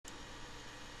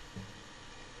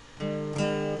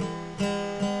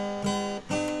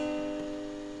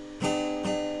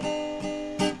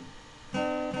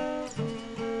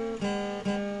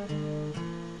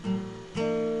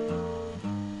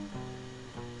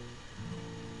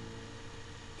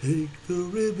Take the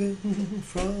ribbon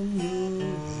from your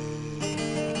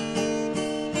hair,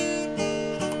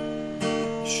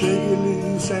 shake it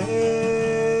loose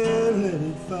and let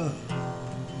it fall.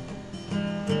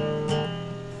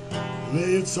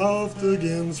 Lay it soft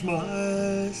against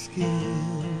my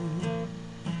skin,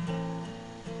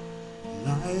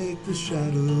 like the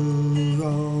shadows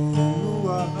on the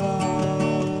wall.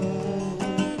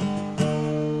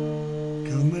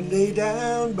 Come and lay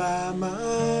down by my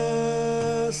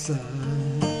side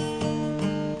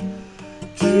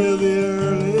till the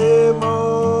early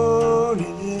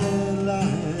morning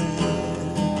light.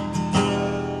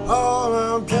 All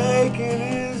I'm taking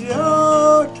is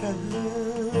your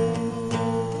time.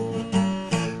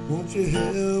 Won't you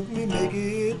help me make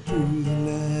it through the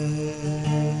night?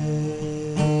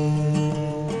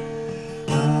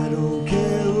 I don't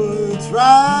care what's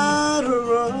right or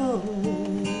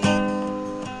wrong,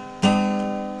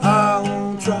 I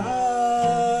won't try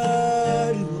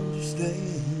to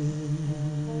understand.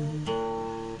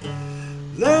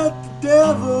 Let the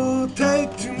devil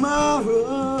take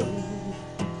tomorrow,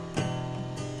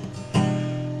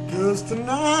 'cause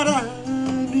tonight I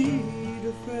need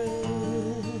a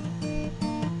friend.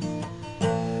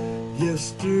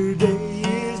 Yesterday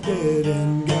is dead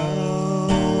and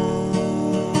gone,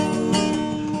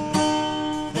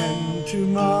 and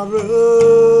tomorrow's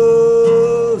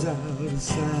out of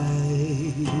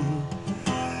sight,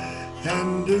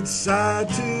 and it's sad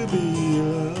to be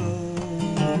alone.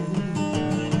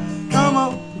 Come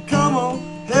on, come on,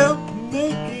 help me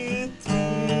make it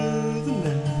through the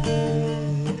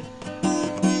night.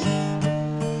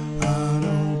 I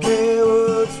don't care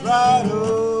what's right or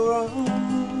wrong,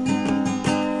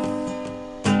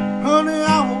 honey,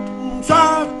 I won't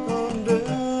try to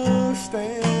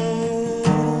understand.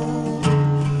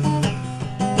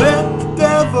 Let the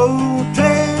devil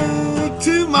take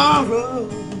tomorrow,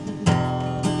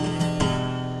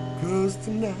 'cause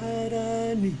tonight I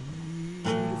need a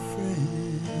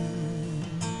friend.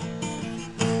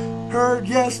 Heard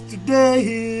yesterday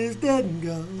is dead and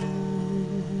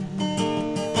gone,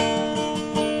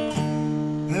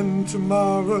 and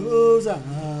tomorrow's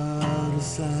out of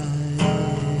sight,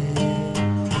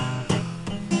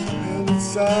 and it's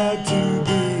sad to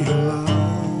be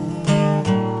alone.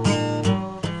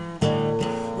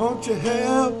 Won't you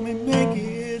help me make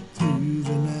it